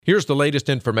Here's the latest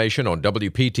information on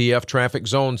WPTF Traffic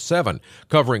Zone 7,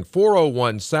 covering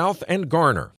 401 South and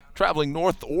Garner. Traveling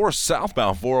north or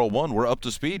southbound 401, we're up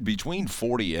to speed between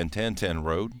 40 and 1010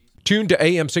 Road. Tune to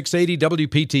AM 680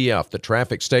 WPTF, the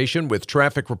traffic station with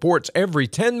traffic reports every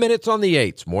 10 minutes on the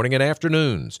 8s, morning and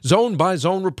afternoons.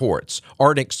 Zone-by-zone reports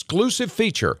are an exclusive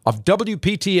feature of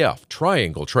WPTF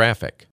Triangle Traffic.